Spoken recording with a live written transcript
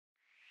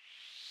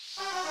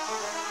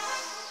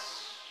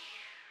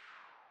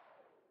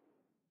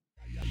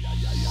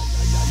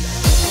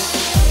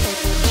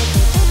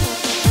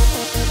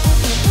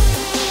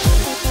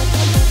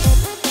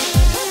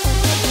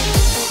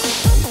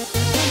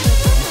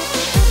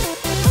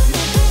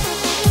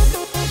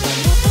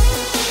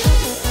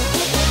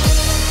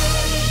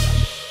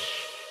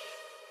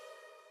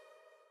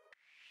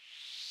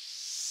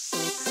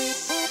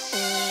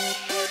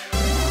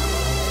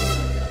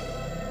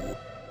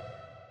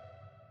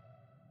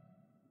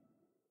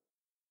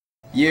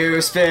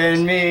You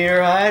spin me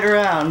right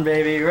around,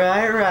 baby,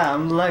 right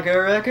around, like a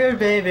record,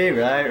 baby,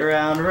 right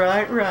around,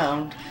 right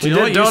round. Do you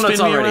know what you spin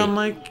me around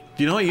like?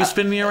 Do you know what you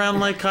spin me around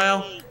like,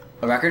 Kyle?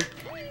 A record?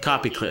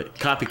 Copy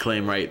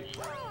claim, right?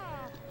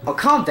 Oh,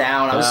 calm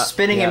down. I was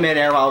spinning in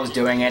midair while I was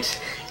doing it.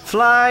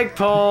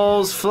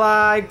 Flagpoles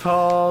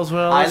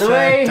will Either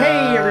way, affect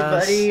hey us.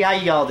 everybody, how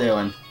y'all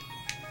doing?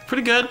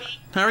 Pretty good.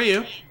 How are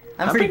you?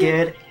 I'm pretty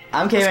good.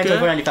 I'm Kman good.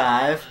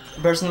 495.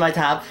 The person on my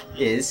top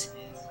is...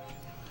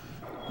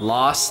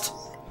 Lost,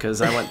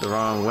 because I went the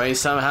wrong way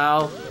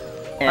somehow.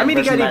 And I'm the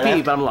person on my MidiGuyDP,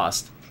 left- but I'm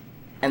lost.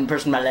 And the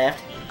person on my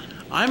left.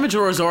 I'm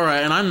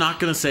MajorasAura, and I'm not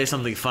gonna say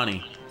something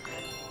funny.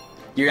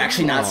 You're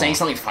actually not saying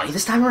something funny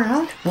this time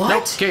around?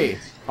 What? Okay,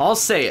 I'll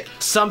say it.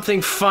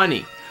 Something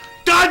funny.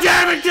 God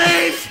damn it,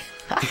 Dave!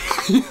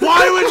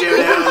 Why would you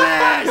do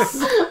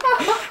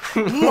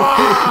this?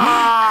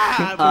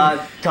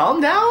 Why?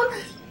 Calm down?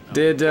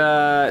 Did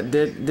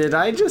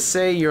I just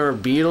say your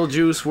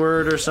Beetlejuice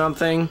word or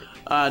something?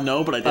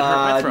 No, but I did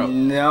hurt my throat.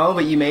 No,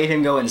 but you made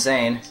him go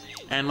insane.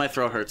 And my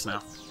throat hurts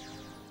now.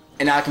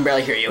 And now I can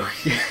barely hear you.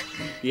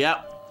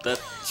 Yep,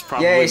 that's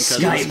probably Yay, because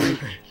of Skype!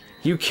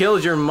 You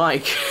killed your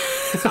mic.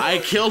 I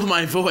killed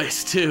my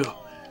voice too.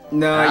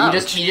 No,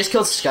 Ouch. you just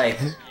killed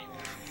Skype.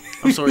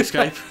 I'm sorry,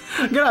 Skype.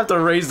 I'm gonna have to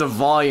raise the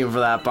volume for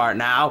that part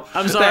now.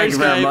 I'm sorry, Thank you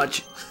very Skype.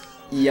 much.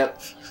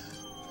 Yep.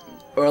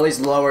 Or at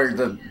least lower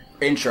the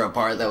intro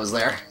part that was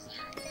there.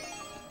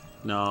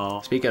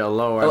 No. Speaking of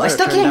lower, Oh, I better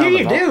still turn can't down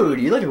hear the you, vol- dude.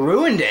 You like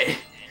ruined it.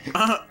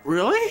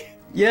 Really?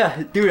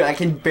 Yeah, dude, I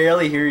can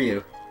barely hear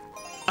you.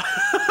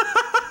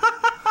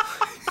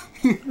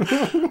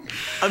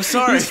 I'm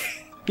sorry.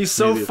 He's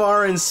so Maybe.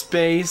 far in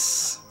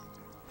space.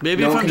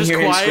 Maybe No if one I'm can just hear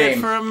him quiet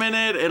scream. for a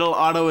minute, it'll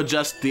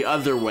auto-adjust the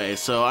other way.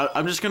 So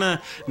I'm just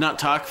gonna not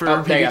talk for Oh,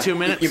 there maybe you go. 2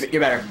 minutes.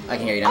 You're better. I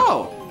can hear you now.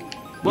 Oh!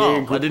 Well,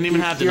 You're- I didn't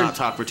even have to you're- not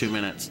talk for 2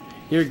 minutes.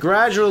 You're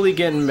gradually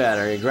getting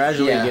better. You're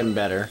gradually Yeah. getting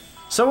better.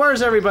 So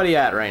where's everybody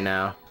at right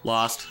now?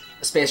 Lost.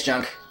 Space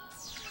junk.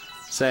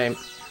 Same.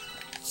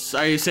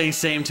 Are you saying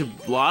same to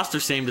Lost or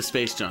same to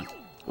Space Junk?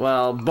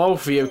 Well,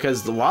 both of you,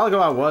 because a while ago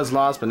I was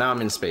lost, but now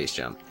I'm in Space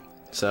Jump.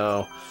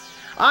 So,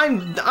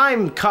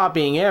 I'm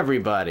copying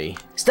everybody.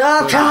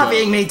 Stop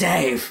copying me,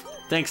 Dave!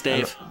 Thanks,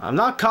 Dave. I'm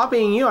not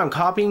copying you. I'm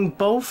copying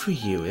both of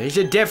you. There's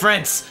a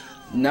difference.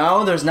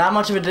 No, there's not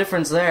much of a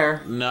difference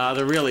there. No,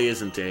 there really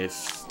isn't, Dave.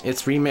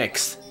 It's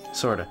remixed,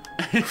 sorta.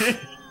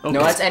 Okay.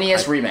 No, that's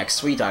NES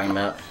Remix. What are you talking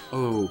about?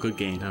 Oh, good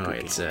game. No, good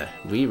it's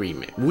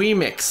we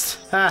mixed.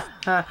 Ha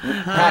ha.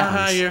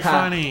 Ah, you're Ha.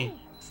 funny.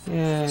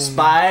 Yeah.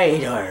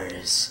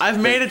 Spiders. I've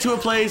made it to a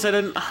place I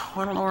don't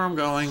know where I'm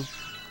going.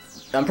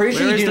 I'm pretty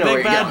sure Where you is do the know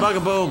big where you're bad going.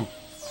 bug-a-boom?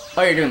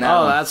 Oh, you're doing that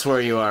Oh, one. that's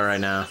where you are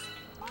right now.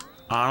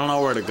 I don't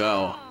know where to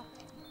go.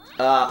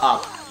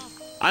 Up.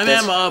 I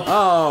This- am up.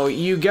 Oh,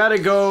 you gotta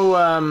go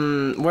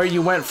where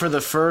you went for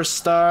the first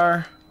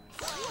star.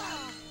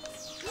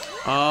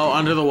 Oh,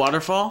 under the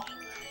waterfall?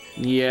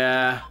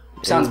 Yeah.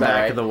 Sounds in about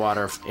back right. of the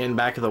water. In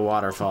back of the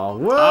waterfall.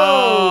 Whoa!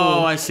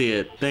 Oh, I see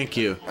it. Thank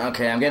you.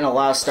 Okay, I'm getting a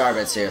lot of star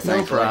bits here, no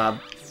thankfully. prob.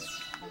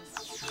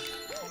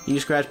 You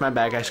scratch my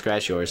back, I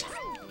scratch yours.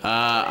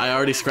 I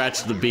already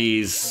scratched the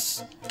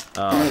bees.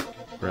 Oh,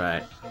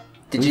 right.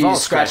 Did We've you all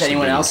scratch scratched the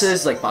anyone bees.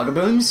 else's, like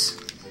Bugaboom's?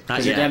 Not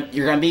Because yet.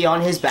 you're gonna be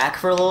on his back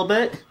for a little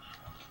bit?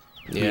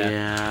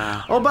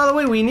 Yeah. Oh, by the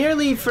way, we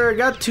nearly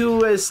forgot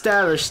to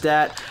establish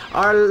that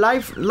our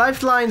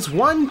lifelines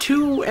 1,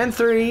 2, and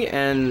 3,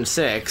 and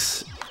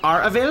 6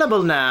 are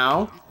available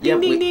now.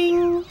 Yep, Ding, ding,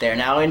 ding. They're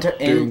now in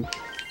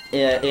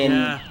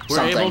Yeah, we're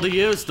something. able to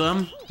use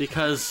them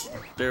because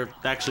they're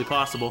actually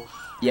possible.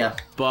 Yeah,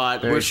 But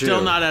Very we're still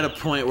true. not at a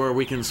point where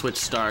we can switch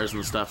stars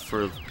and stuff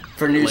for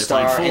for New Lifeline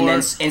Star, 4. and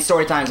then and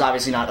story time's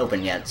obviously not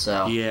open yet,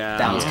 so Yeah.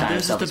 that was Oh, kind of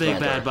this is the big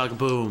bad self-explanatory. bug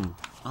boom.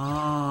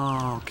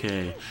 Oh,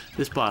 okay.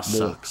 This boss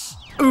sucks.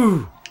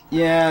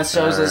 Yeah,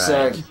 so is this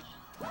Alright.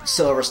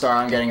 Silver Star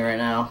I'm getting right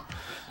now.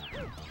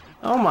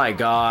 Oh my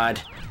god.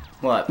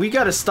 What? We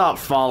gotta stop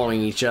following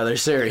each other,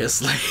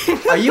 seriously.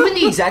 Are you in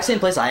the exact same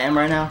place I am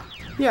right now?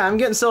 Yeah, I'm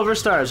getting silver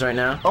stars right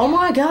now. Oh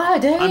my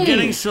god, dang! I'm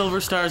getting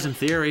silver stars in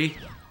theory.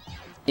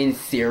 In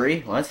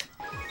theory? What?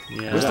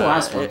 Yeah. Where's the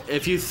last one?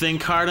 If you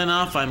think hard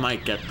enough, I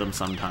might get them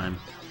sometime.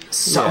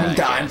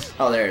 Sometimes.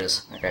 Oh, there it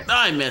is. Okay.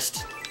 I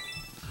missed.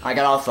 I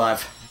got all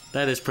 5.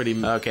 That is pretty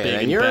Okay, big then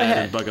and you're bad ahead.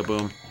 and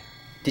bug-a-boom.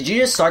 Did you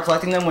just start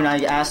collecting them when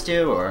I asked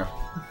you, or?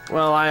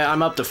 Well,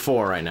 I'm up to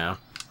 4 right now.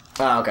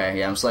 Oh, okay.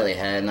 Yeah, I'm slightly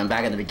ahead, and I'm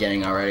back at the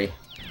beginning already.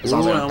 As Ooh,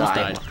 long as I I don't almost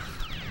die. died.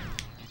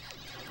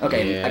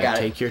 Okay, Yeah, I got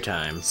take it. your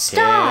time.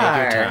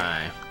 Star! Take your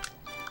time.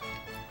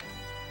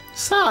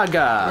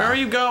 Saga! Where are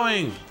you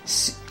going?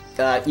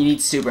 You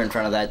need super in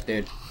front of that,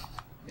 dude.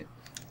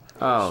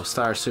 Oh,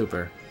 Star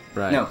Super.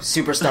 Right. No,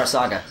 Superstar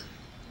Saga.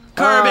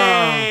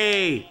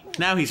 Kirby!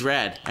 Now he's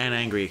red and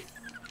angry.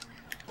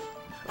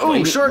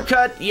 Oh,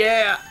 shortcut!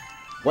 Yeah!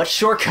 What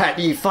shortcut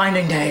are you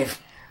finding, Dave?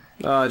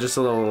 Just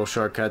a little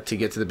shortcut to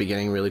get to the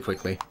beginning really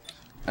quickly.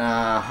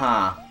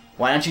 Uh-huh.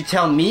 Why don't you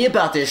tell me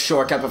about this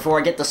shortcut before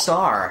I get the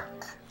star?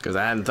 Because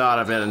I hadn't thought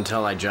of it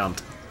until I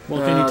jumped.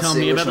 Well, can you let's tell see,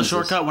 me which about the one's this?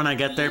 shortcut when I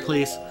get there,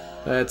 please?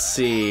 Let's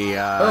see.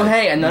 Oh,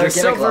 hey, another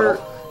gimmick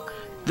level.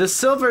 The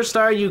silver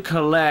star you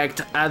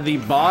collect at the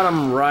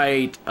bottom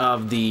right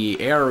of the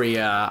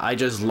area, I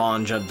just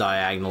launch up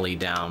diagonally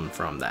down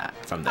from there.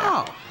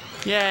 Oh.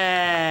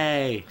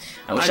 Yay!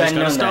 I wish just I'd got a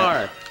known star.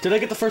 that. Did I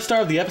get the first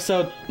star of the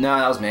episode? No,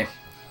 that was me.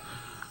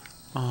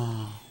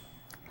 Oh.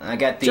 I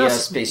got the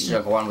Space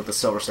Junk one with the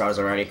silver stars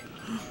already.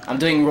 I'm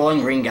doing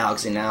Rolling Green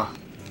Galaxy now.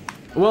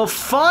 Well,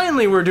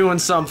 finally we're doing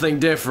something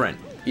different.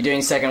 You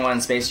doing second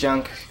one, Space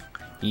Junk?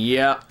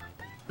 Yep.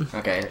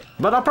 Okay.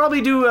 But I'll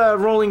probably do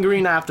Rolling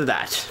Green after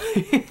that.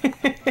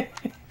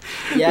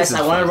 Yes,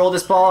 I want to roll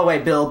this ball away,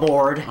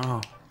 Billboard.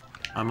 Oh.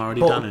 I'm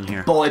already done in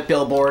here. Bullet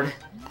Billboard.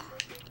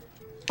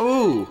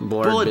 Ooh.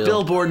 Bullet Bill.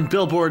 Billboard and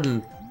Billboard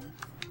and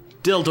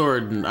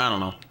Dildord and I don't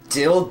know.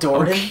 Dill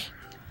Dorden? Okay.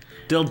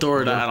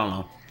 Dildord, I don't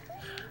know.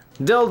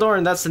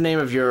 Dildorn, that's the name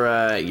of your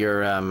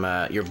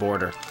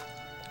border.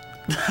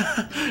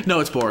 No,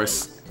 it's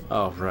Boris.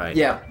 Oh, right.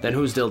 Yeah. Then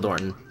who's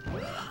Dildorn?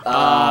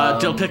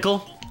 Dill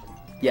Pickle?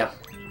 Yeah.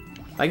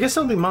 I guess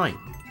it'll be mine.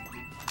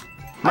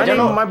 I don't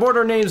know. My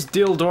border name's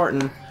Dill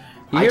Dorton.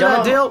 You I hear don't that,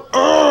 know. Dill?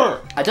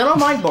 I don't know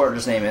what my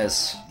border's name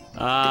is.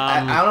 I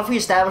don't know if we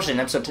established it in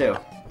episode 2.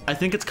 I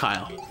think it's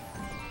Kyle.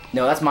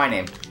 No, that's my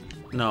name.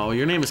 No,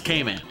 your name is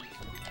Kman.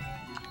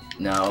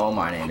 No,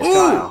 my name is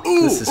Kyle.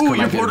 This is Ooh, your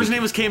gonna border's be-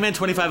 name is Kman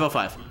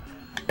 2505.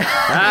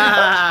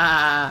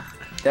 Ah!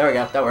 There we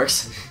go. That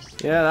works.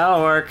 Yeah,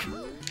 that'll work.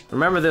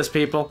 Remember this,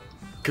 people.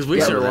 Because we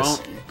Yeah, sure this.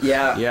 won't.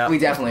 Yeah, Yeah. we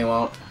definitely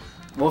won't.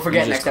 We'll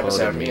forget You next just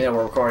quoted episode. me. You know,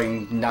 we're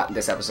recording not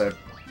this episode.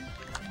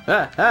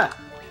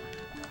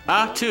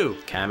 Ah, 2.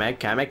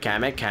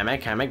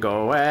 Kamek,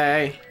 go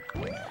away.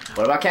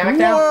 What about Kamek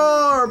now?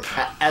 Warp!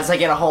 As I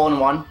get a hole in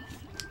one.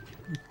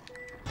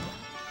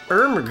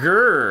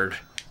 Ermgerd.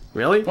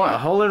 Really? What? A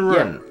hole in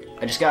run. Yeah,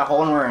 I just got a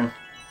hole in one.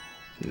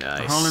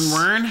 Nice. Holland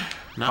Wern?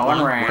 Not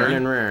Holland one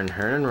Wern. word.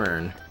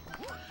 Hern.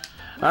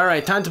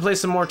 Alright, time to play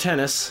some more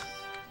tennis.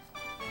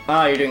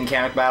 Oh, you're doing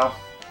Kamek battle?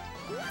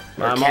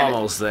 Or I'm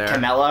almost there.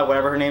 Camella,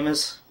 whatever her name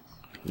is.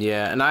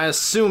 Yeah, and I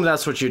assume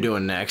that's what you're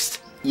doing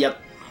next.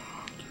 Yep.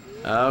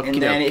 Okie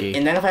And then, dokie.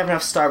 and then if I have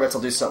enough star bits,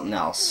 I'll do something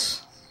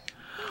else.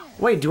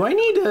 Wait, do I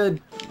need a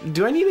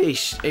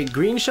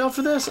green shell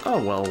for this?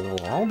 Oh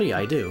well,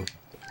 I do.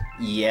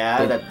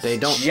 Yeah, that's they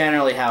don't-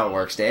 generally how it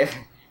works, Dave.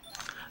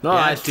 No,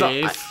 Yeah, I thought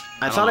Dave.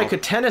 I thought I Oh.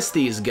 could tennis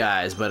these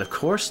guys, but of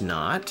course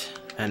not.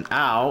 And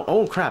ow!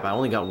 Oh crap! I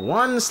only got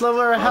one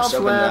sliver of health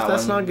open left. that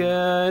That's one. not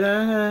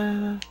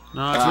good.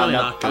 No, it's really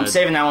not good. I'm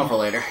saving that one for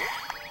later.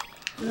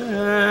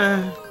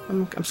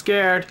 I'm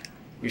scared.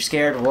 You're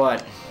scared of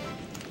what?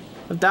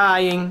 I'm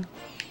dying.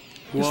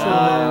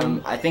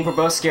 I think we're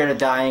both scared of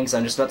dying, so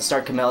I'm just about to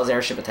start Camella's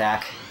airship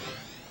attack.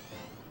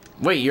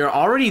 Wait, you're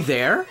already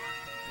there?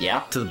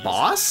 Yeah? To the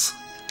boss?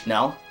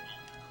 No?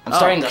 I'm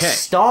starting the okay.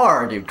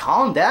 star, dude.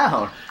 Calm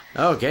down.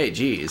 Okay,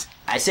 jeez.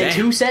 I say Dang.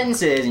 2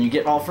 sentences and you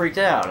get all freaked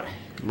out.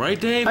 Right,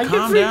 Dave? I get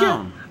Calm freaked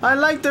down. out. I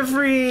like to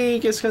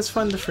freak. It's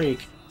fun to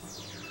freak.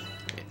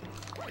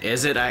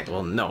 Is it?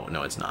 Well, no,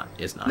 it's not.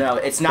 It's not. No,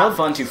 it's not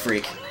fun to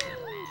freak.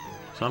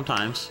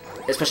 Sometimes.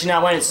 Especially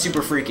not when it's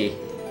super freaky.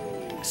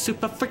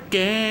 Super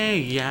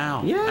freaky.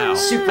 Yow. Yeah. Ow.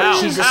 Super, Ow.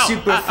 she's a Ow.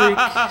 super freak.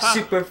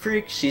 Super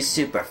freak. She's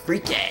super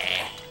freaky.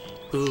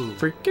 Ooh.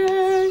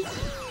 Freaky.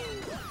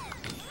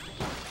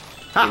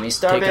 Give me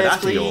star take it bits,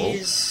 out of you.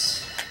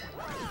 please.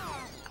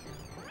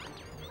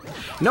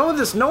 Know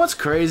what's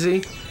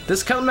crazy?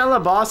 This Camella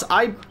boss,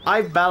 I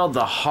battled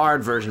the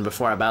hard version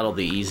before I battled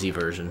the easy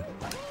version.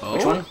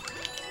 Which one?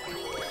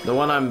 The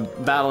one I'm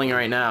battling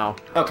right now.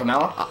 Oh,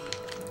 Camella?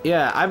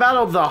 Yeah, I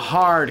battled the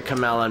hard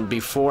Camella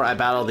before I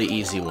battled the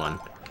easy one.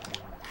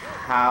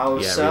 How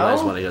Yeah, so? I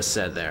realized what I just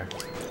said there.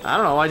 I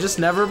don't know, I just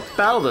never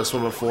battled this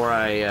one before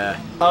I,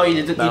 Oh,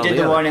 you did Battle the the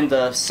other. one in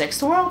the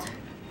 6th world?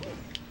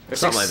 Or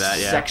Something sixth like that,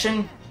 yeah.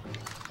 Section?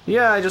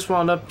 Yeah, I just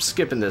wound up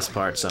skipping this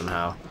part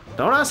somehow.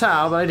 Don't ask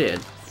how, but I did.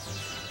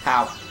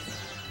 How?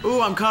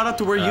 Ooh, I'm caught up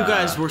to where you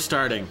guys were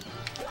starting.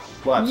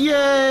 What?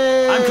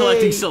 Yay! I'm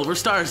collecting silver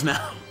stars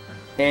now.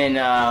 In,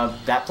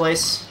 that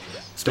place?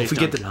 Don't Space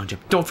forget the jump. long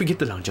jump. Don't forget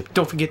the long jump.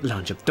 Don't forget the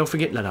long jump. Don't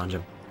forget the long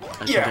jump. I Yeah,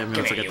 think I'm come gonna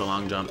here, forget you. the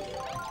long jump.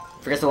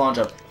 Forget the long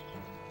jump.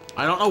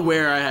 I don't know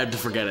where I had to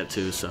forget it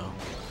to, so.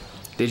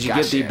 Did you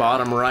get the Gotcha.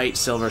 bottom right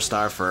silver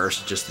star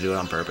first, just to do it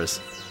on purpose?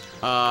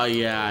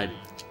 Yeah, I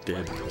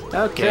did.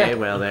 Okay, Yeah.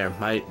 well there,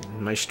 my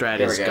strat There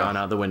we has go. gone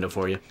out the window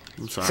for you.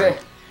 I'm sorry.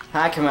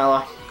 Hi,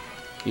 Camella.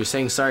 You're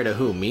saying sorry to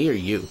who, me or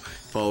you?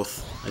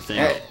 Both, I think.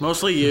 Hey.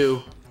 Mostly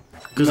you.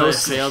 Because I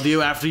Most- failed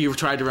you after you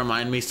tried to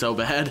remind me so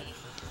bad.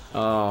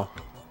 Oh,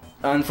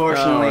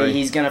 Unfortunately, Alright.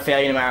 he's gonna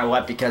fail you no matter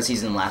what because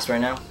he's in last right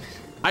now.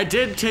 I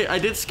did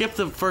skip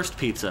the first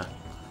pizza.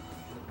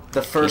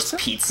 The first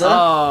pizza?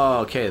 oh,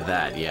 okay,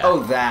 that yeah.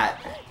 Oh, that.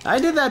 I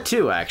did that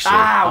too, actually.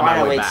 Ah, on why'd my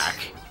I way wait? back.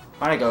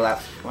 Why'd I go that?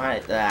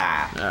 Why?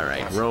 Ah. All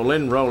right,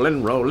 rolling.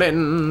 Alright,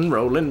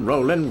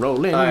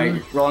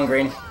 rolling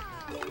green.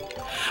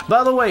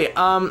 By the way,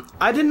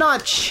 I did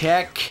not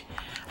check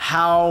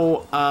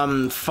how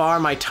far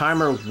my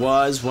timer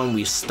was when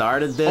we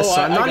started this. Oh,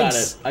 so I got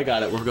it. I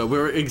got it. We're good.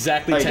 We're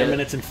exactly 10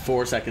 minutes and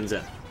 4 seconds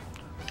in.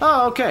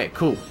 Oh, okay,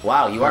 cool.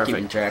 Wow, you are Perfect.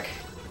 keeping track.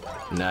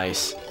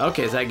 Nice.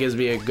 Okay, so that gives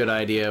me a good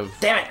idea of...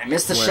 Damn it, I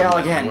missed the shell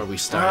again. Where we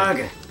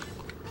started. Ugh.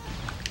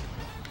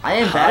 I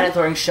am bad at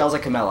throwing shells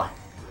at Camilla.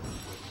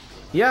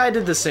 Yeah, I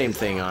did the same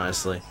thing,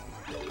 honestly.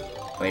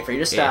 Wait for you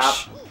to stop.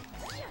 Ish.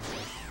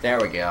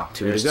 There we go.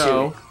 Two to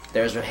go.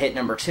 There's hit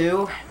number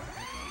 2.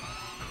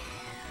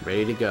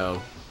 Ready to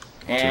go.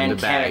 And the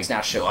bag. Kamek's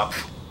now show up.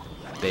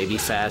 They be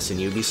fast and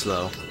you be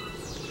slow.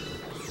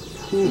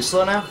 Who's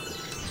slow now?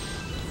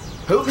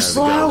 Who's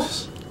slow?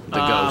 The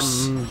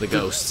ghosts. The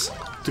ghosts.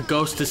 The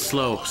ghost is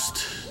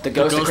slowest. The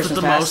ghost of is Christmas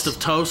the past? most of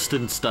toast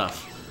and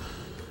stuff.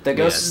 The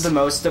ghost Yes. is the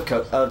most of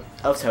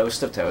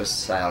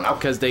toast. I don't know.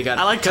 Because they got.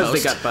 I like Because they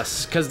toast. got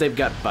bust. Because they've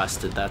got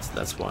busted.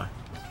 That's why.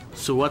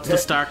 So what's the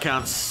star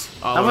counts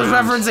all I was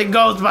around? referencing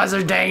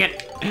Ghostbusters. Dang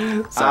it.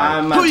 Sorry.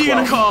 I'm Who are you 12.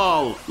 gonna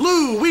call?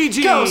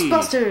 Luigi!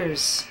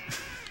 Ghostbusters!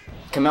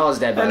 Camilla's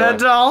dead, by An the way.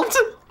 adult.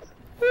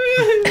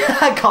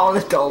 I call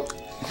an adult.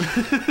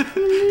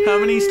 How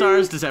many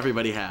stars does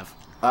everybody have?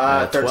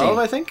 13. 12,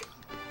 I think.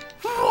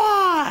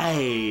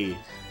 Why?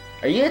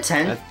 Are you at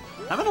 10?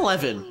 I'm at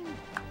 11.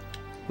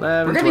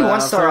 11, We're gonna be 12,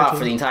 1 star off 13.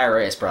 for the entire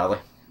race, probably.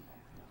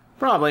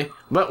 Probably.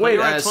 But wait,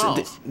 you're at so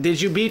 12.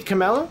 did you beat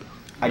Camilla?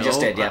 I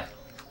just No, did, yeah.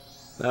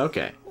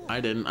 Okay. I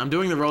didn't. I'm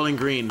doing the rolling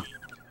green.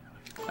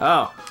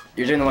 Oh,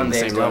 You're doing the one the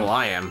Dave's same doing. level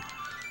I am.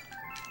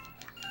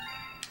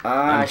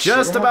 I'm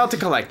Just about to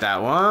collect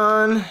that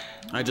one.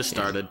 I just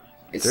started.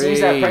 It seems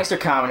that 3. Prankster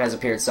Kman has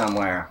appeared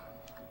somewhere.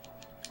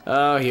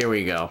 Oh, here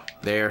we go.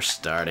 They're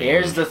starting.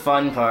 Here's the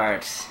fun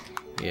part.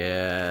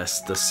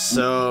 Yes, the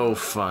so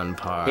fun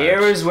part. Here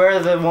is where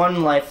the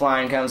one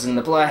lifeline comes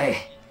into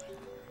play.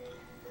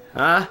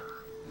 Huh?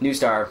 New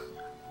star.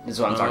 This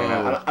is what I'm talking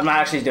about. I'm not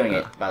actually doing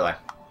it, by the way.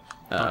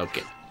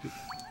 Okay.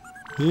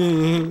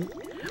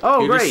 Oh,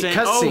 You're great, just saying,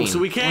 cutscene. so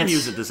we can Yes.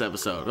 use it this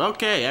episode.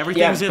 Okay,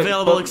 everything's but-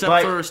 available but- except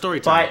but- for story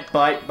time.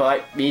 But,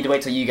 we need to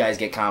wait till you guys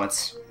get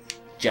comments.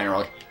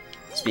 Generally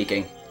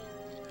speaking.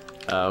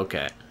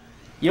 Okay.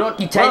 You don't.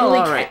 You technically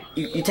Well, can, alright.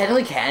 you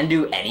technically can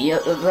do any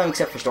of them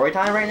except for story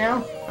time right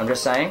now. I'm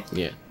just saying.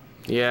 Yeah.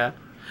 Yeah.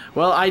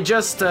 Well, I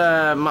just,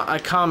 a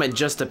comment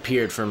just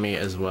appeared for me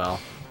as well.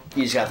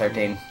 You just got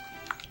 13.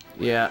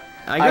 Yeah.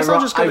 I guess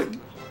I'll just go.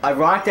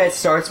 Ironic that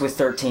starts with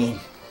 13.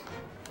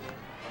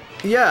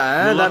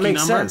 Yeah, Your that lucky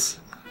makes number? sense.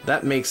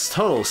 That makes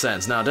total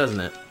sense now, doesn't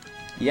it?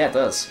 Yeah, it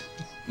does.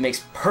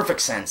 Makes perfect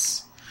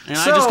sense. And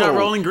I just got So-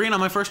 rolling green on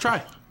my first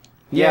try.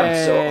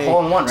 Yeah. So Yay.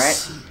 hole in one,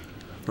 right?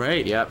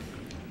 Right. Yep.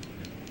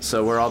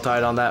 So we're all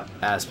tied on that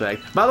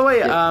aspect. By the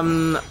way,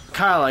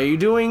 Kyle, are you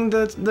doing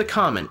the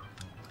comment?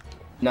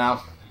 No.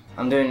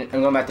 I'm going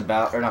back to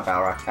not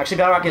Battle Rock. Actually,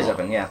 Battle Rock is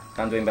open. Yeah,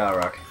 I'm doing Battle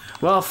Rock.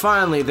 Well,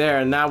 finally there,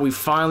 and now we've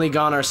finally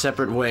gone our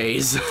separate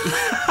ways.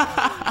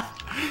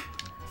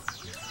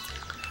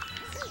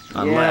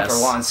 Yeah, for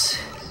once.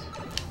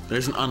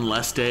 There's an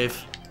unless,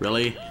 Dave.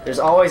 Really? There's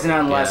always an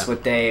unless Yeah.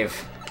 with Dave.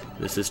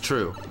 This is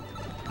true.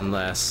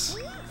 Unless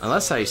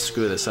I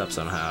screw this up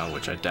somehow,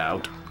 which I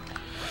doubt.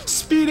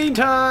 Speeding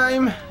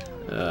time!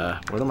 Where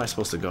am I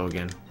supposed to go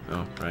again?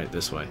 Oh, right,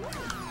 this way.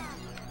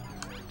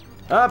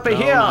 Up No,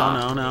 here!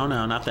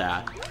 no, not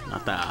that.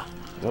 Not that.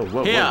 Whoa,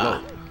 whoa, Here. whoa,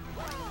 whoa.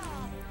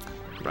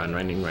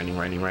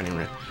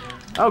 Running.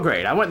 Oh,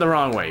 great, I went the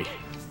wrong way.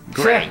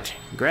 Great.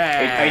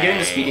 Are you doing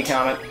the speedy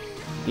comment?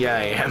 Yeah,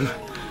 I am.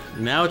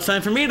 Now it's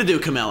time for me to do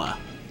Camilla.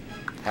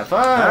 Have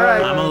fun.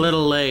 Alright. I'm a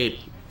little late.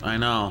 I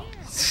know.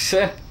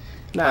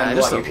 Nah, On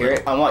just what, your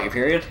period? On what, your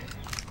period?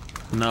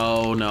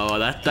 No,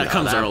 that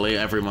comes that- early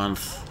every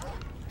month.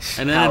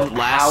 And then How- it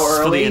lasts how for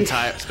the early?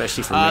 entire...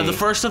 Especially for me. The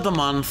first of the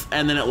month,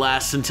 and then it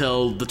lasts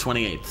until the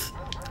 28th.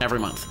 Every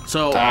month.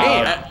 So,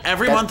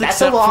 every month That's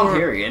except a long for...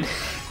 period.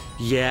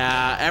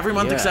 Yeah, every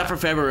month Yeah. except for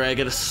February, I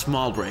get a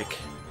small break.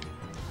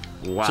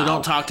 Wow. So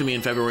don't talk to me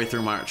in February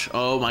through March.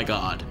 Oh my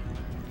god.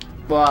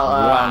 Well,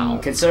 Wow.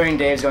 considering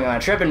Dave's going on a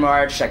trip in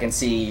March, I can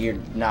see you're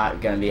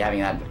not going to be having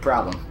that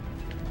problem.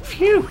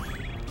 Phew.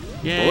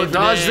 Yay Bullet for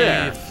dodge Dave.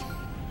 there.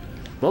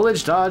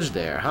 Bullet dodge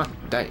there, huh?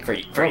 Dang.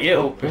 For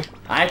you,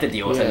 I have to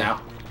deal with it Yeah.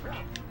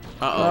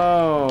 now.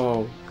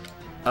 Uh-oh.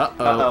 Oh.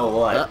 Uh-oh. Uh-oh,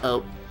 what?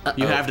 Uh-oh. Uh-oh.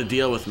 You have to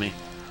deal with me.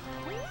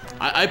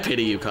 I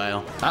pity you,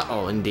 Kyle.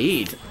 Uh-oh,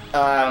 indeed.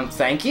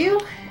 Thank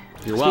you?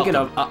 You're Speaking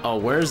welcome. of uh-oh,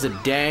 where's the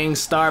dang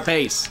star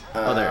pace?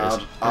 Oh, there it is.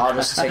 I'll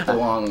just take the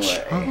long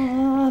way.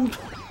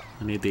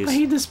 I need these. I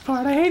hate this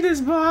part. I hate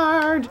this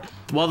part.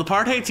 Well, the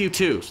part hates you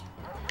too.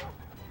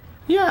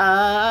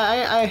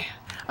 Yeah,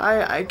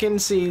 I can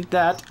see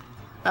that.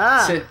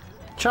 Ah, Sit.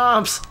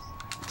 chomps.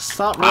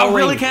 Stop rolling. Oh,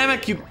 really,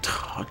 Kamek?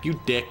 You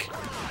dick.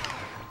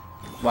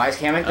 Why is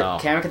Kamek, Oh.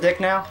 Kamek a dick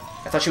now?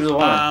 I thought she was a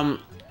woman.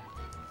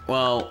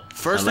 Well,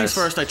 first Unless-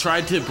 things first, I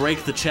tried to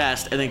break the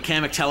chest, and then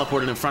Kamek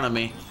teleported in front of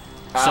me.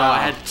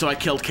 So I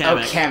killed Oh,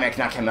 Kamek. Kamek,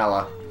 not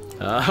Camilla.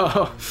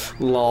 Oh,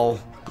 lol.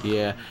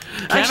 Yeah.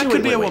 Kamek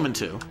could be wait, a wait. woman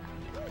too.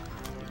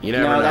 You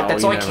never No, know.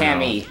 that's you only never know.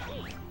 Cammy.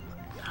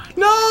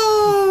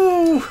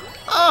 No!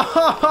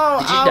 Oh,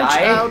 Did you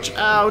ouch, die?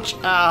 ouch,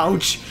 ouch,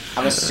 ouch.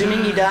 I'm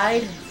assuming you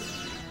died?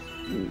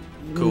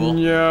 Cool.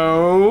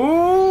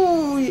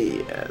 No.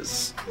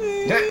 Yes.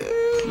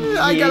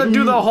 I gotta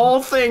do the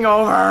whole thing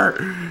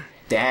over.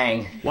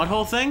 Dang. What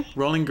whole thing?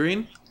 Rolling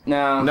green?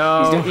 No.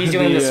 No, He's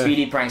doing the the,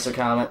 speedy prankster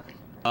comment.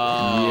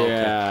 Oh.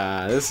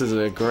 Yeah, this is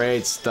a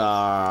great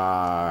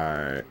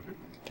start.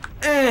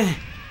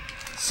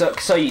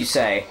 So you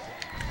say.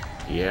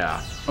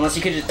 Yeah. Unless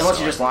you're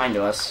just lying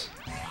to us.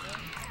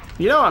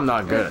 You know I'm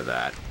not good at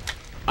that.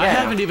 I Yeah.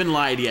 haven't even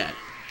lied yet.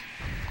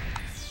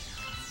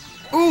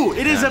 Ooh,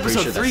 it is Yeah, I'm pretty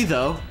episode sure 3 that's-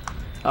 though.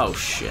 Oh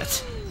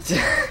shit.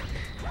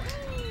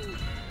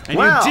 And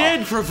Well. you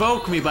did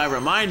provoke me by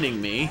reminding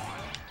me.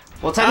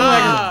 Well, technically,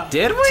 Ah!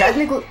 Did we? I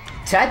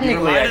Reminded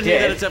me that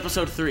did. it's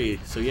episode 3,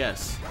 so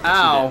yes.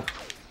 Ow.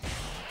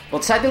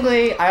 Well,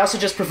 technically, I also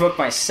just provoked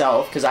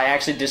myself because I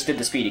actually just did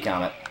the speedy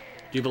comment.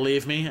 Do you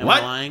believe me? Am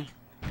What? I lying?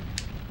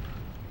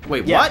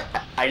 Wait, Yeah, what?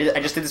 I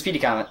just did the speedy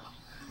comment.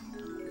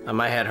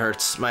 My head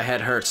hurts. My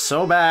head hurts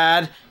so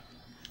bad.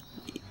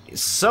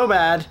 So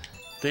bad.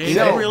 They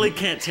No. really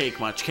can't take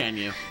much, can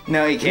you?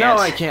 No, he can't.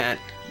 No, I can't.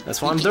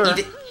 That's why I'm there.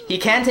 He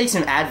can take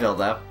some Advil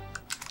though.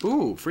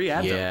 Ooh, free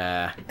Advil.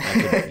 Yeah, I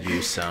could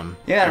use some.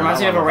 Yeah, it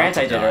reminds me of a I'm rant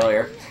about I to did die.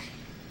 earlier.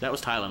 That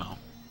was Tylenol.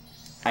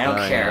 I don't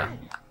Oh, care.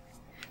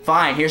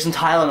 Fine, here's some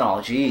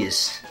Tylenol.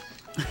 Jeez.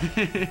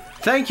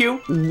 Thank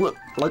you.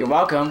 You're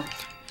welcome.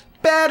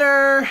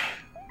 Better.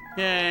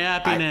 Yay,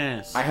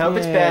 happiness. I hope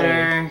it's Yay.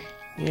 better.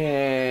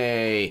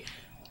 Yay.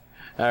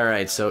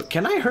 Alright, so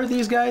can I hurt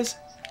these guys?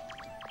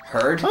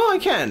 Heard? Oh, I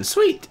can.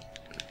 Sweet.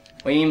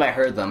 What do you mean by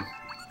heard them?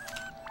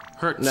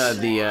 Hurts. No,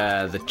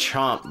 the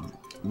chomp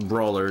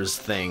rollers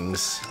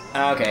things.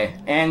 Okay,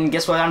 and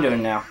guess what I'm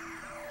doing now?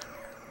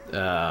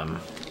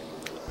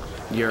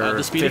 Your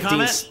the speedy 15th,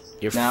 comment?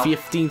 your No.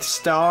 15th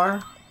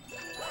star.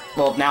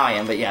 Well, now I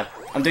am, but yeah.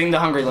 I'm doing the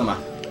Hungry Luma.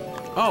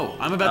 Oh,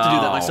 I'm about to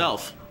do that Oh.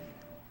 myself.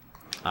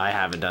 I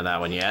haven't done that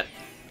one yet.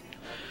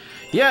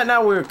 Yeah,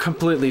 now we're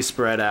completely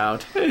spread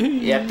out.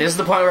 Yep, this is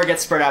the point where it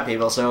gets spread out,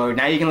 people, so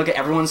now you can look at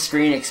everyone's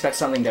screen and expect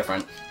something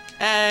different.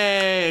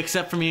 Hey,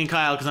 except for me and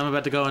Kyle, because I'm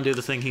about to go and do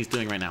the thing he's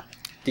doing right now.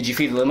 Did you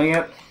feed the Luma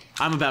yet?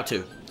 I'm about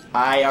to.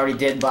 I already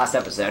did last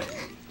episode.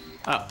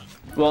 Oh.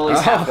 Well, at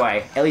least Oh.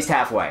 halfway. At least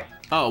halfway.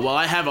 Oh, well,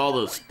 I have all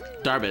those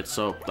star bits,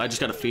 so I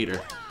just gotta feed her.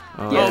 Yeah,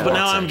 Oh, but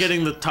now that's I'm nice.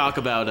 getting the talk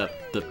about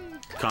the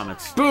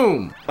comments.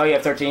 Boom! Oh, you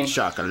have 13?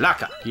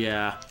 Shakalaka.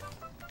 Yeah.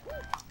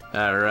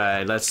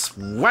 Alright, let's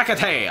whack a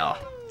tail.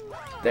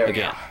 There we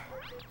Again.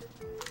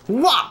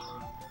 go. Wah!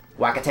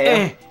 Whack a tail.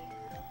 Eh.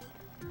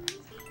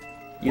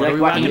 You What are like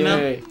we whacking whacking now?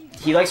 Yay.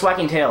 He likes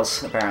whacking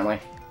tails, apparently.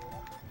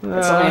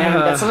 That's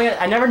something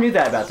I never knew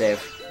that about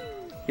Dave.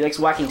 He likes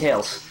whacking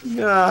tails.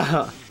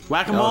 Whack-a-mole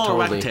No, or totally.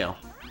 whack-a-tail?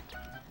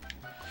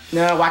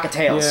 No, whack a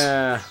tails.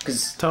 Yeah,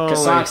 Because totally.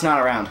 Sonic's not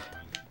around.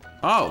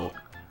 Oh.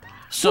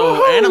 So,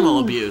 Woohoo! animal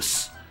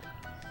abuse.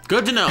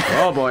 Good to know.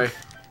 Oh boy.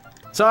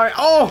 Sorry.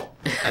 Oh!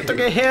 I took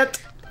a hit.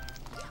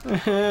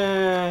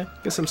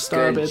 Get some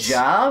star Good bits.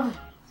 job.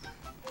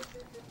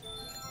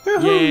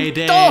 Yay,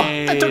 Dave. Oh!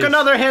 I took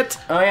another hit.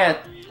 Oh yeah.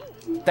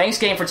 Thanks,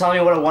 game, for telling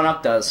me what a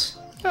 1-up does.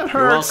 That You're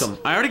hurts. welcome.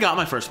 I already got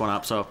my first one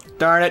up, so.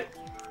 Darn it.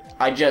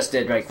 I just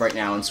did right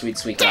now in Sweet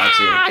Sweet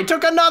Galaxy. Ah, I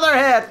took another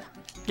hit.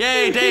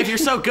 Yay, Dave, you're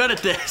so good at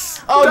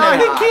this. Oh Darn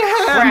no!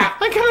 again.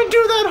 Crap! I gotta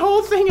do that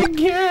whole thing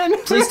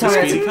again. Please tell me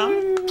Speedy it's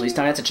comment? Please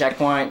tell me it's a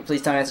checkpoint.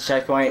 Please tell me it's a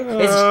checkpoint.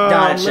 It's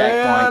not a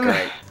checkpoint. man.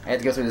 Great. I have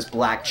to go through this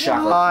black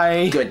chocolate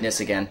Why? goodness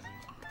again.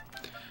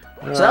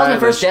 So that was my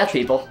first death,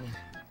 people.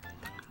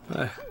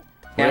 And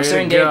I'm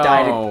assuming Dave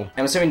died.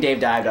 I'm assuming Dave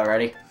died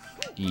already.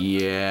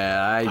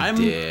 Yeah, I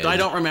did. I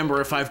don't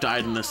remember if I've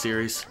died in this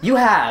series. You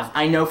have.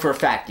 I know for a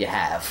fact you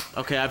have.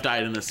 Okay, I've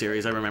died in this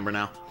series. I remember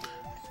now.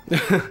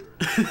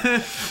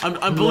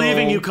 I'm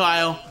believing you,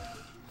 Kyle.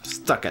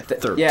 Stuck at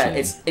 13. Yeah,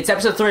 it's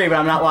episode 3, but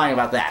I'm not lying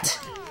about that.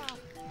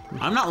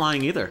 I'm not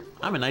lying either.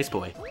 I'm a nice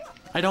boy.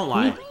 I don't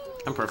lie.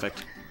 I'm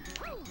perfect.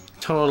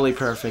 totally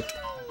perfect.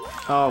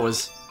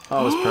 Always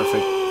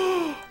perfect.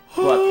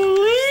 What?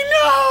 Holy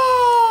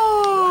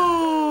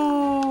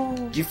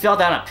no! You fell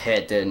down a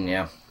pit, didn't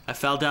you? I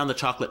fell down the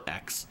chocolate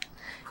X.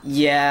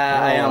 Yeah,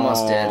 I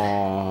almost did.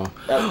 Aw.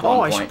 At Oh,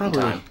 one I should point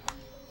in probably.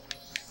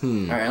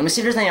 time. Alright, let me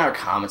see if there's any other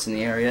comments in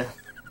the area.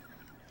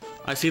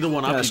 I see the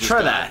one up. Yeah, let's you just try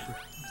got. that.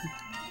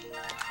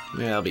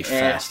 Yeah, that'll be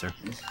faster.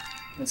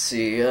 Let's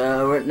see,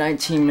 we're at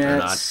 19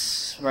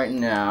 minutes right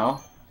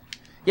now.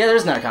 Yeah,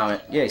 there's another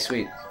comment. Yay,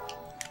 sweet.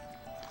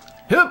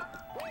 Hup!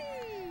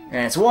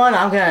 And it's one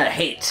I'm gonna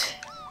hate.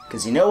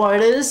 Because you know what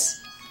it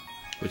is?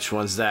 Which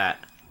one's that?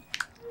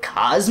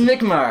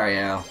 Cosmic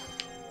Mario.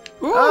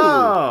 Ooh,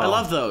 Oh. I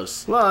love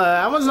those. Well,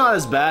 that one's not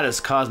as bad as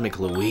Cosmic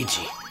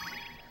Luigi.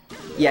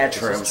 Yeah,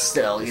 true, but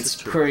still, This it's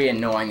is true. pretty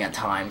annoying at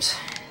times.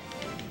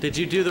 Did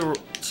you do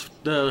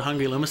the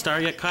Hungry Luma Star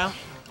yet, Kyle?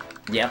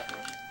 Yep.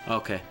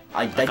 Okay.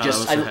 I thought I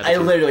was ahead I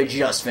of you. literally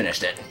just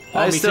finished it.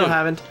 I me still too.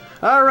 haven't.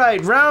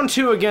 Alright, round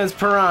 2 against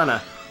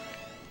Piranha.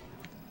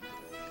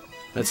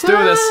 Let's do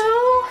this.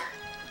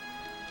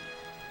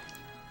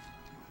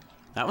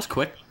 That was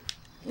quick.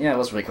 Yeah, it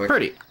was really quick.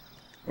 Pretty.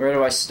 Where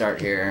do I start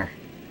here?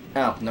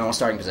 Oh, normal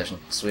starting position.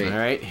 Sweet.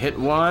 Alright, hit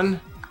 1.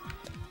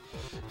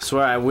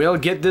 Swear I will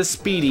get this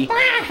speedy.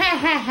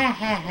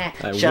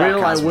 I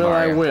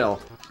will.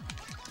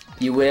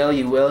 You will,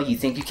 you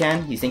think you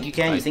can? You think you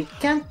can? You think you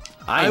can?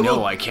 I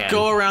know I can.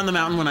 Go around the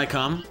mountain when I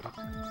come.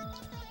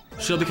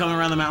 She'll be coming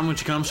around the mountain when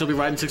she comes. She'll be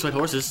riding 6 white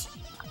horses.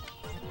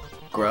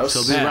 Gross.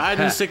 She'll be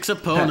riding 6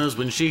 Eponas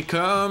when she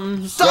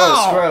comes.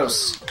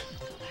 Gross.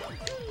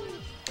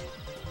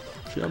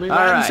 She'll be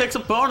riding 6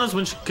 Eponas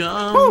when she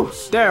comes. Woo!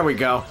 There we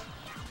go.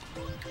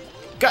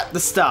 Got the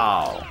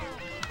stall.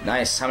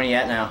 Nice. How many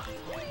at now?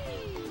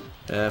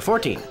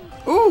 14.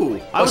 Ooh!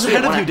 I was sweet.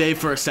 ahead of you, Dave,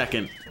 for a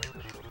second.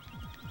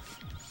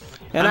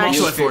 And I'm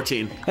actually, also at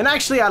 14. And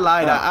actually, I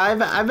lied.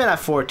 I've been at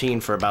 14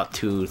 for about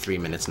 2-3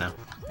 minutes now.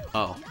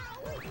 Oh.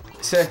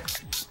 So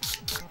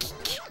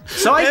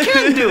I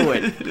can do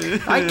it.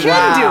 I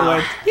can do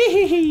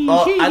it.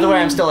 Well, either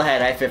way, I'm still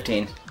ahead. I have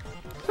 15.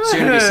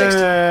 Soon to be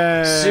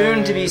 16.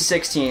 Soon to be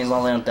 16 as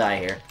long as I don't die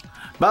here.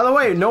 By the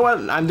way, you know what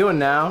I'm doing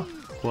now?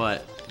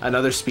 What?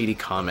 Another speedy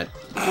comet.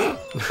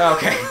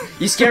 Okay.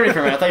 You scared me for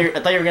a minute. I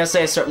thought you were gonna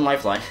say a certain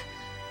lifeline.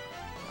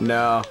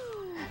 No.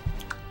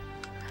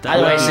 That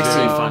Either way, would be 16.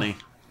 very funny.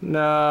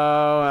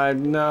 No,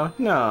 no.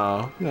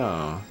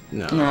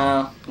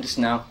 No, just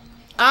no.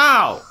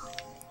 Ow!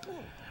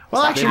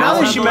 Well, actually,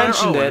 now that you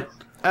mentioned Owen.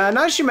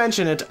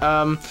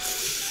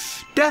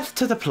 it, death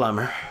to the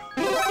plumber.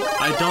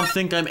 I don't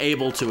think I'm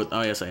able to.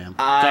 Oh, yes, I am.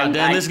 I'm- God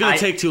damn, this is gonna I-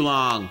 take too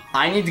long.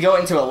 I need to go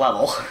into a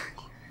level.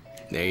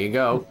 There you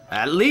go.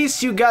 At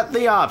least you got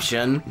the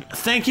option.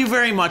 Thank you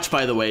very much,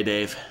 by the way,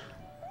 Dave.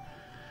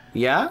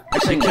 Yeah?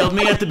 You killed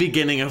me at the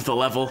beginning of the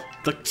level,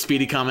 the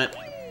speedy comet.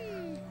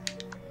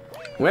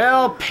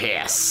 Well,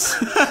 piss.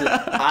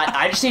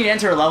 I just need to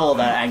enter a level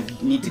that I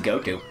need to go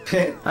to.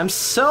 I'm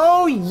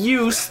so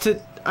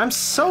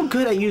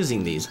good at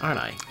using these, aren't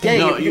I? Yeah,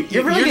 No,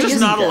 you're really good just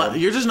at not using allowed. them.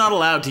 You're just not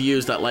allowed to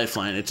use that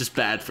lifeline. It's just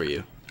bad for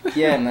you.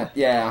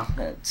 Yeah,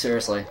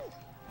 seriously.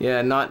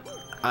 Yeah,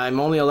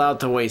 I'm only allowed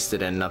to waste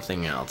it and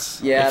nothing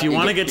else. Yeah. If you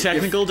want to get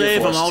technical,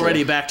 Dave, I'm forced already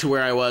to. back to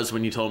where I was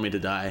when you told me to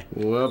die.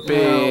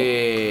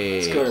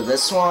 Whoopee. Let's go to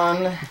this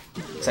one.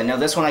 Because I know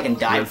this one I can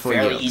die Good for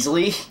fairly you.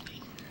 easily.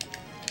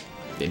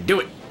 Then do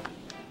it.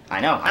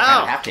 I know, I Ow.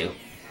 kind of have to.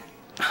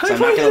 So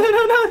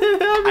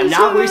I'm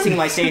not wasting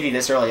my safety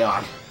this early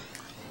on.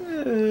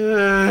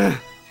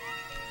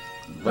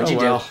 What'd you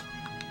do?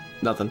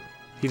 Nothing.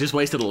 He just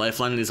wasted a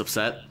lifeline and he's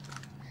upset.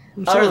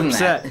 I'm Other so than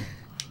upset. that.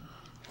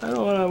 I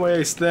don't want to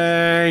waste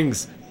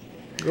things.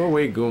 Go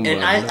away, Goomba.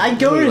 And I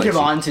goaded him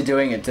on to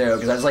doing it too,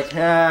 because I was like,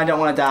 I don't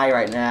want to die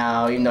right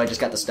now, even though I just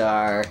got the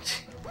star.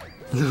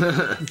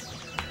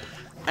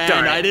 And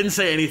Darn it. I didn't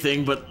say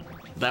anything, but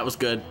that was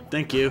good.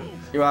 Thank you.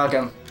 You're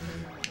welcome.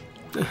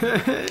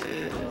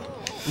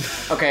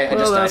 Okay, I Well,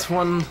 just that's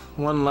died.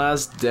 one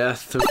last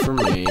death for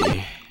me.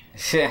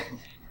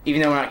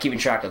 Even though we're not keeping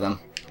track of them.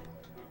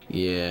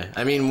 Yeah,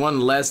 I mean one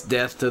less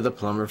death to the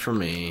plumber for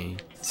me.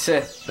 You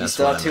still That's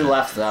have what I 2 meant.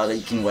 left though that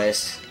you can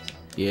waste.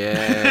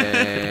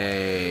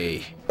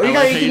 Yay. Or you I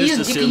like how can you just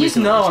use assume we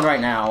can another waste. one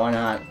right now. Why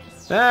not?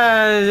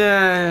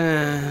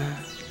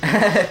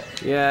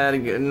 Yeah,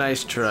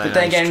 nice try. But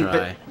then nice again,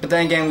 try. but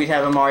then again, we'd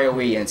have a Mario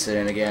Wii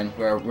incident again,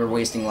 where we're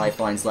wasting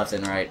lifelines left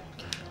and right.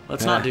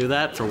 Let's not do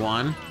that for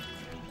one.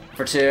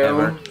 For 2.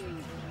 Ever.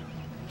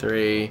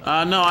 3.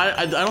 No,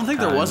 I don't think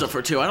there was a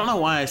for 2. I don't know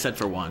why I said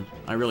for 1.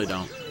 I really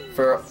don't.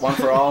 For 1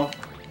 for all.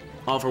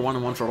 All for one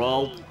and one for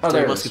all. Oh, Three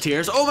there it is.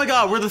 Musketeers. Oh my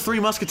God, we're the 3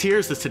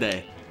 Musketeers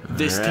today.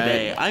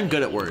 Today. I'm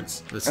good at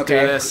words. Let's do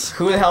Okay, this.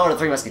 who the hell are the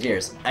 3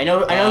 Musketeers? I know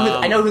who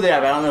they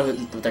are, but I don't know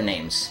their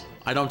names.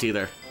 I don't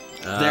either.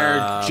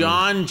 They're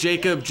John,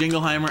 Jacob,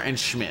 Jingleheimer, and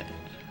Schmidt.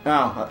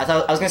 Oh,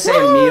 I was gonna say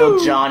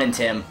Emil, John, and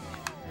Tim.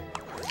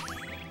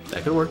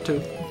 That could work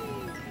too.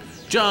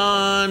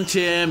 John,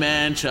 Tim,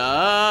 and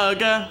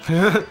Chugga.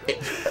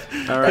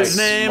 All right. His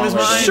name is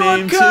my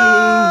name too.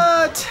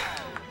 Shortcut!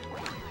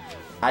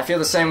 I feel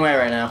the same way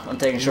right now. I'm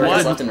taking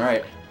shortcuts What? left and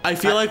right. I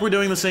feel like we're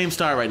doing the same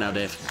star right now,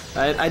 Dave.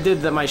 I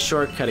did my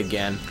shortcut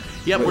again.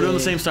 Yep, we're doing the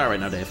same star right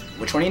now, Dave.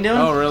 Which one are you doing?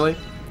 Oh, really?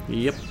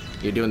 Yep.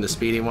 You're doing the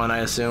speedy one, I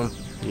assume?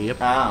 Yep.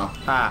 Oh.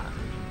 Ah.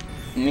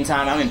 In the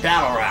meantime, I'm in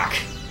Battle Rock.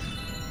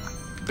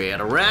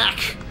 Battle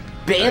Rack!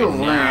 Battle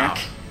Now. Rock.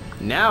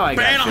 Now I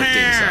got Battle 15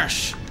 seconds.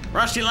 Hash!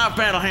 Rusty love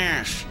Battle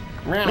Hash!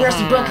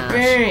 Rusty Bucket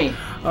Berry.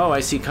 Oh, I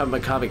see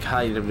Cosmic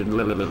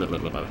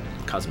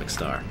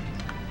Star.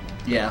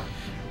 Yeah.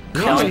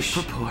 Gosh.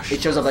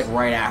 It shows up like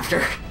right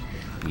after.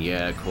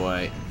 Yeah,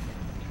 quite.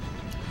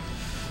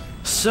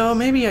 So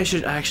maybe I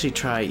should actually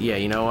try. Yeah,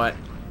 you know what?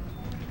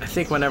 I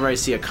think whenever I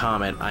see a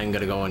comet, I'm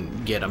gonna go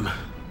and get him.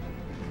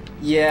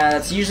 Yeah,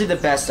 that's usually the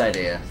best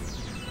idea.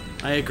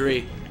 I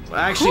agree.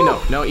 Actually,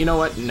 no. You know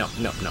what? No.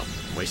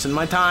 Wasting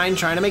my time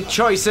trying to make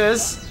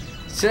choices.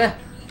 You're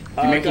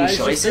making Guys,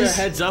 just choices?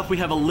 a heads up, we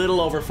have a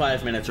little over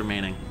 5 minutes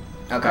remaining.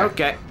 Okay.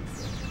 Okay.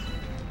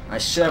 I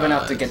should have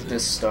enough to get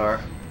this star.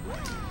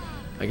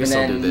 I guess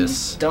And I'll then do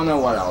this. don't know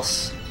what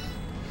else.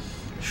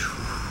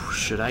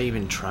 should I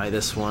even try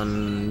this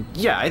one?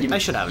 Yeah, I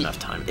should have enough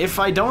time. If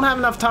I don't have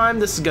enough time,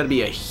 this is gonna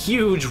be a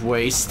huge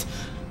waste.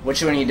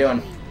 Which one are you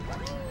doing?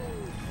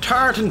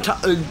 Sorry.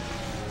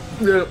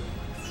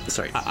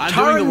 I'm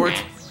doing the words.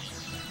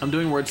 I'm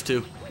doing words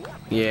too.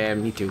 Yeah,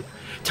 me too.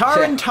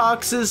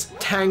 Tarantox's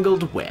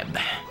Tangled Web.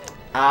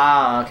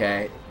 Ah,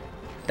 okay.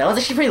 That was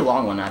actually a pretty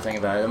long one now I think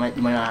about it. You might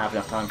not have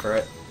enough time for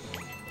it.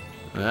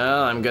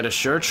 Well, I'm gonna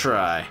sure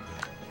try.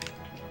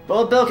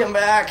 Bullet Bill, come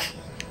back!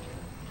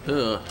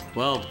 Ugh.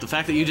 Well, the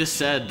fact that you just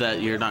said that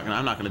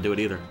I'm not gonna do it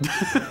either.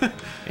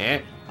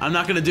 Yeah. I'm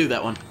not gonna do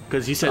that one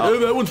because you said, "Oh,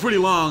 that one's pretty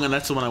long," and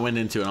that's the one I went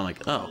into, and I'm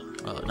like, "Oh,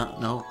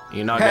 no."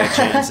 You're not gonna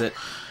chance it.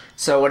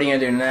 So what are you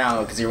gonna do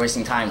now? Because you're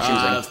wasting time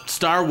choosing.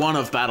 Star 1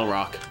 of Battle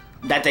Rock.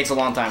 That takes a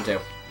long time too.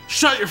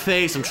 Shut your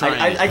face! I'm trying.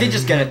 I did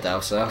just get it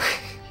though, so.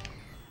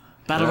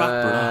 Battle Rock.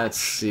 Let's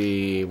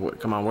see.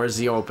 Come on, where's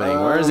the opening?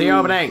 Where's the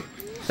opening?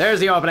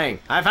 There's the opening.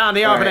 I found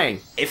the opening.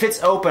 Right. If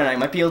it's open, I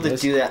might be able to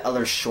do that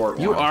other short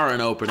one. You are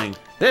an opening.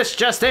 This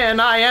just in,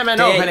 I am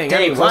an opening.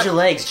 Dave, close your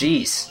legs,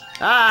 jeez.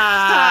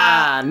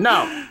 Ah,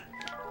 no.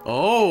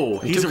 Oh,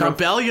 he's a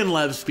rebellion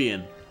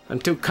lesbian. I'm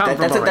too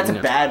comfortable That's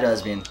a bad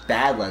lesbian.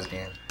 Bad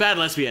lesbian. Bad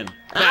lesbian.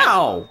 Bad.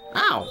 Ow!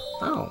 Ow!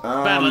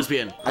 Ow! Bad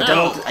lesbian. I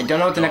don't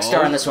know what the next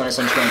star on this one is,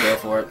 so I'm just gonna go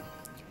for it.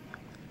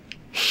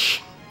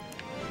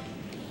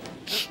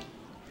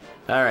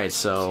 All right,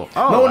 so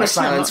moment of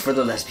silence for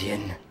the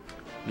lesbian.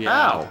 Yeah.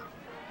 Ow!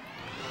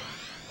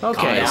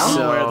 Okay,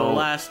 so where the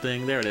last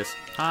thing? There it is.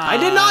 Hi. I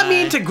did not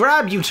mean to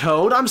grab you,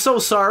 Toad. I'm so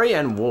sorry.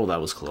 And whoa, that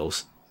was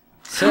close.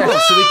 So we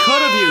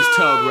could have used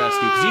Toad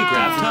Rescue because you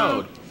grabbed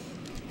Toad.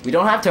 We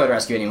don't have Toad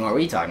Rescue anymore. What are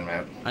you talking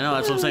about? I know,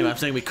 that's what I'm saying. I'm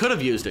saying we could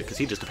have used it because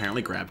he just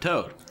apparently grabbed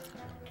Toad.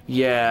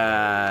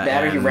 Yeah.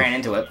 That or you ran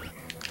into it.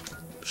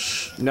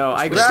 No,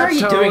 I What grabbed are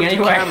you Toad. doing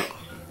anyway?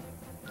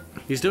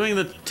 He's doing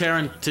the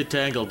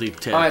Tangle Deep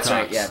Oh, that's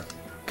right, yeah.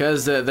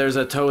 Because there's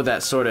a Toad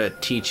that sort of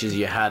teaches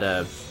you how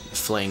to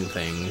fling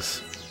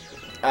things.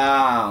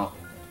 Oh.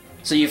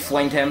 So you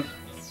flinged him?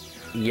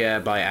 Yeah,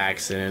 by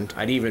accident.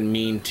 I didn't even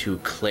mean to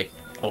click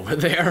over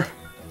there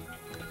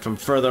from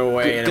further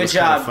away. And Good it was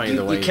job. kind of funny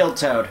the way You killed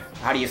Toad.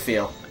 How do you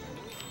feel?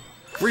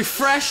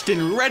 Refreshed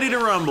and ready to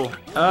rumble.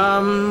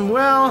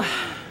 Well,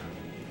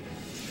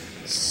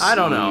 I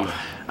don't know.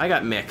 I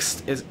got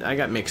mixed. I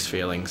got mixed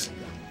feelings.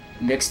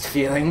 Mixed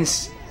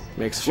feelings?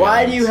 Mixed feelings.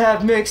 Why do you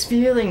have mixed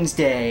feelings,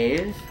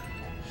 Dave?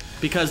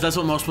 Because that's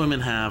what most women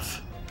have.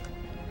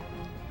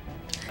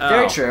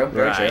 Very true.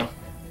 Very right. true.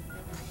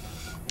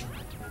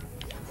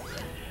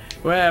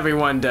 Well,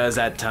 everyone does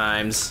at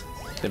times.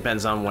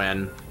 Depends on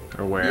when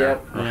or where.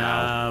 Yep. Or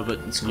Yeah, but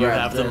Let's you grab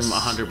have them this.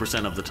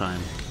 100% of the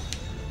time.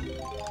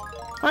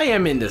 I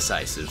am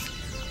indecisive.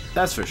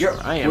 That's for sure.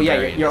 I am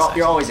very indecisive.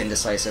 You're always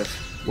indecisive.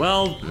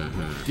 Well,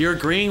 you're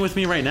agreeing with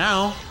me right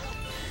now.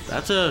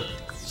 That's a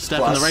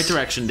step in the right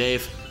direction,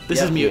 Dave.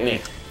 This is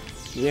mutiny.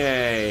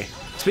 Yay.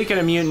 Speaking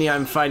of mutiny,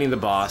 I'm fighting the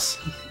boss.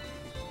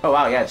 Oh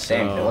wow, yeah,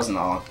 same. It wasn't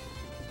that long.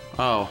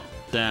 Oh,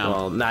 damn.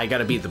 Well, now I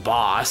gotta beat the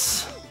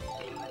boss.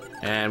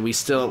 And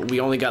we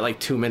only got like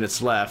 2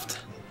 minutes left.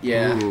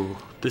 Yeah. Ooh,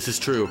 this is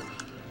true.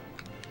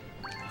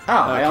 Oh,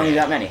 I don't need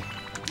that many.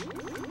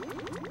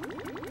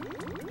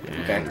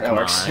 Okay, that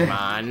works. Come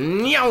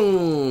on.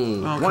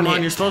 Oh, come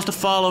on, you're supposed to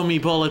follow me,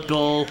 Bullet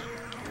Bull.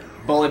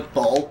 Bullet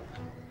Bull?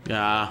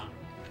 Yeah.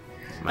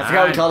 I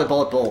forgot we called it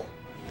Bullet Bull.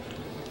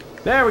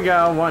 There we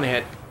go, one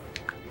hit.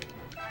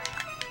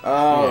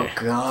 Oh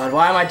god,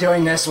 why am I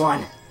doing this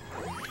one?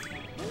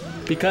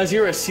 Because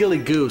you're a silly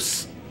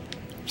goose.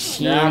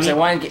 No, 'cause I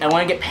want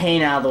to get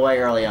pain out of the way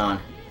early on.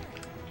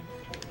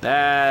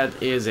 That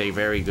is a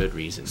very good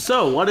reason.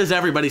 So, what is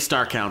everybody's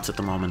star counts at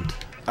the moment?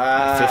 15,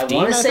 I want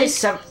to I say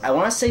think? I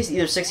want to say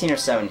either 16 or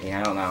 17.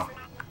 I don't know.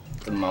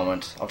 At the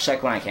moment, I'll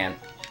check when I can.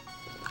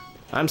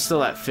 I'm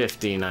still at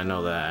 15, I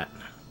know that.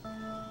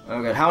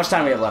 Oh good. How much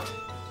time do we have left?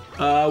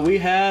 We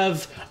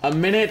have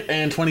 1 minute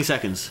and 20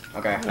 seconds.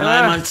 Okay. And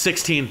I'm on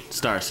 16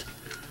 stars.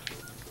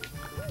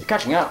 You're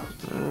catching up.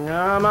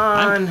 Come on.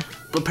 I'm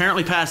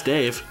apparently past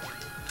Dave.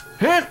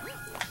 Hit.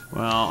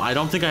 Well, I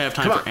don't think I have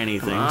time Come for on.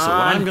 anything, Come so what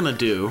on. I'm gonna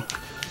do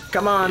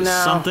Come on is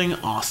now. something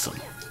awesome.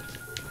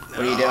 What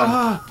are you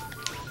doing?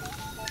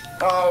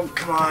 Oh,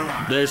 come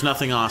on. There's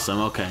nothing awesome,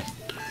 okay.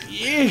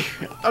 Yeah.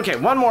 Okay,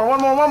 one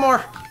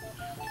more.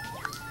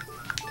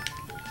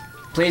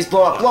 Please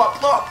blow up, blow up,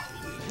 blow up.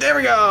 There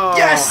we go.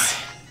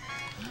 Yes!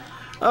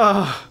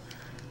 Oh.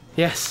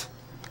 Yes.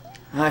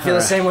 I feel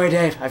the same way,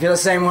 Dave. I feel the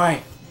same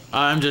way.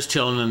 I'm just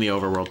chilling in the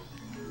overworld.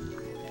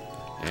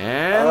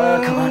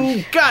 And come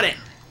on. Got it.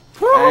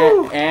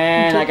 Woo!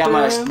 And I got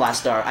my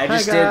last star. I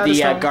just got did a the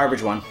star.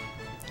 garbage one.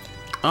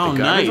 Oh, The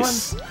garbage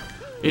nice.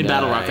 In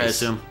Battle Rock, I Nice.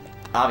 assume.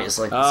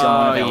 Obviously. It's the only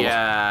one Oh, available.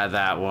 yeah,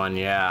 that one,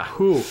 yeah.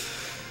 Whew.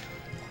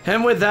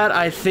 And with that,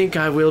 I think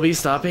I will be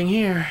stopping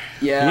here.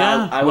 Yeah,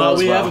 Yeah, I will well, as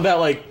we well. have about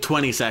like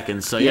 20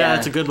 seconds, so yeah, Yeah.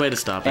 it's a good way to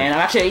stop And it.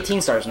 I'm actually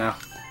 18 stars now.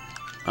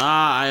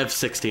 I have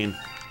 16.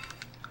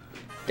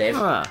 Dave?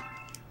 Huh.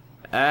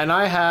 And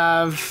I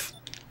have...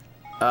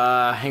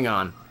 hang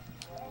on.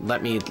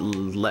 Let me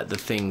let the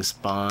thing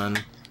spawn.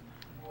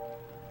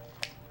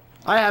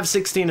 I have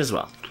 16 as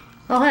well.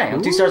 Oh, hey,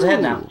 I'm 2 stars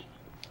ahead now.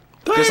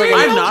 Just like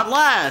I'm not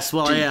last.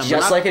 Well, I am.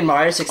 Just like in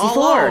Mario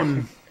 64.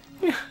 Alone.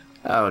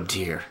 Oh,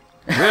 dear.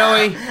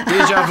 Really?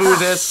 Deja vu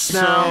this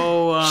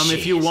now? So,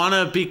 if you want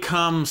to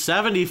become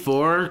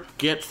 74,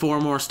 get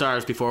 4 more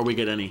stars before we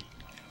get any.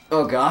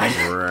 Oh, God.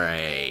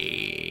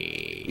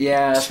 Right.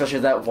 Yeah, especially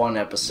that one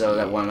episode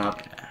that went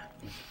up.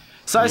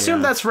 So I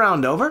assume that's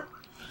round over?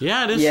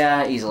 Yeah, it is.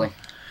 Yeah, easily.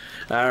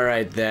 All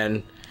right,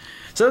 then.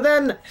 So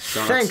then,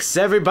 thanks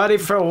everybody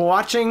for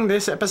watching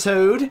this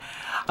episode.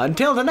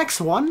 Until the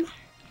next one,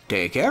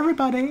 take care,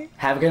 everybody.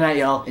 Have a good night,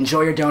 y'all.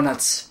 Enjoy your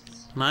donuts.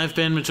 And I've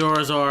been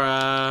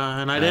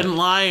MajorasAura, and I didn't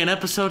lie in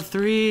episode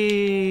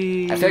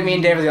 3. I feel like me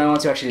and Dave are the only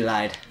ones who actually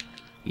lied.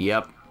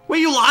 Yep. Wait,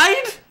 you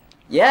lied?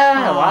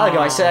 Yeah, a while ago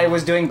I said I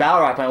was doing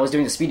Battle Rock, but I was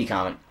doing the Speedy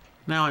comment.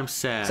 Now I'm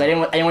sad. So I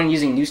didn't want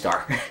using New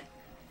Star.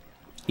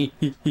 Bye,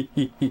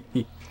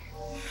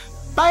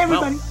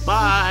 everybody. Well,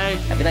 bye.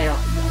 Have a good night,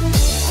 y'all.